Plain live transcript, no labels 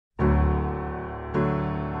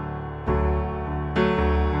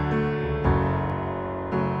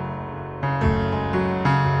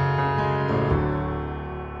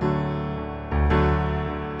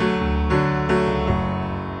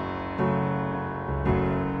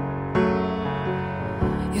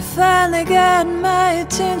finally got my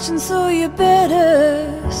attention, so you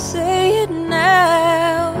better say it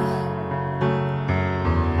now.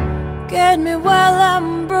 Get me while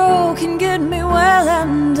I'm broken, get me while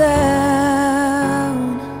I'm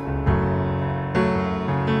down.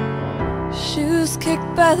 Shoes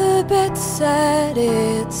kicked by the bedside,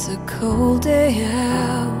 it's a cold day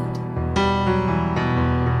out.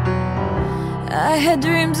 I had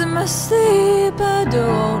dreams in my sleep, I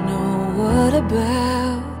don't know what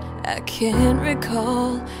about. I can't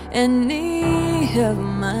recall any of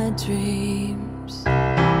my dreams.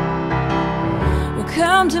 Well,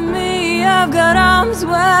 come to me, I've got arms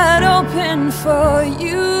wide open for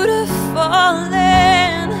you to fall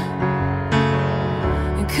in.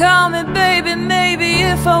 And call me baby, maybe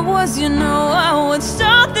if I was, you know, I would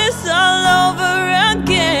start this all over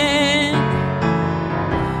again.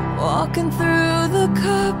 Walking through the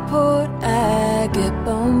cardboard, I get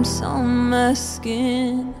bumps on my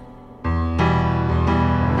skin.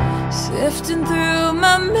 Sifting through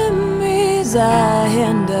my memories, I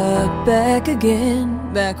end up back again,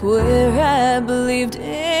 back where I believed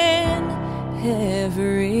in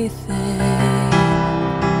everything.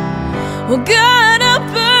 Well, God up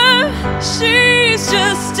her, she's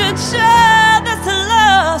just a child that's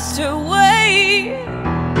lost her way.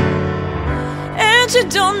 And she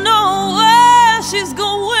don't know where she's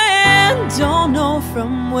going, don't know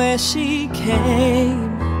from where she came.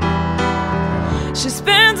 She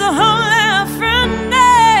spends a whole life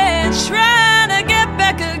running, trying to get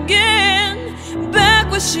back again,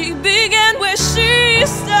 back where she began, where she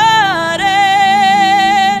started.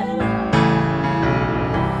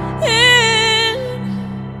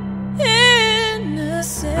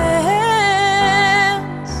 Innocence.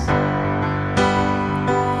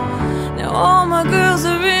 Now all my girls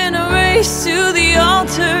are in a race to the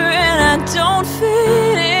altar, and I don't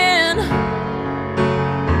fit in.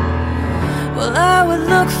 Well, I would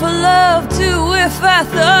look for love too if I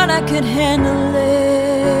thought I could handle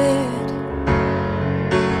it.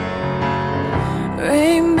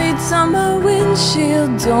 Rain beats on my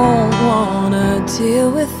windshield, don't wanna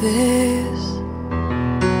deal with this.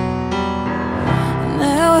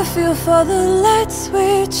 Now I feel for the light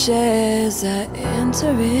switch as I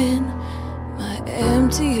enter in my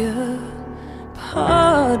empty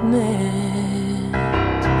apartment.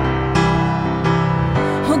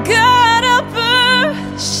 Oh God up her,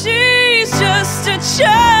 she's just a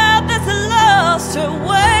child that's lost her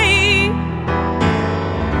way.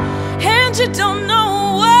 And you don't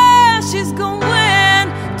know where she's going,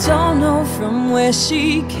 don't know from where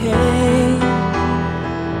she came.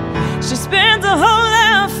 She spends a whole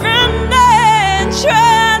life running,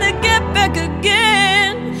 trying to get back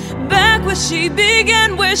again, back where she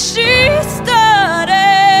began, where she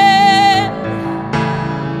started.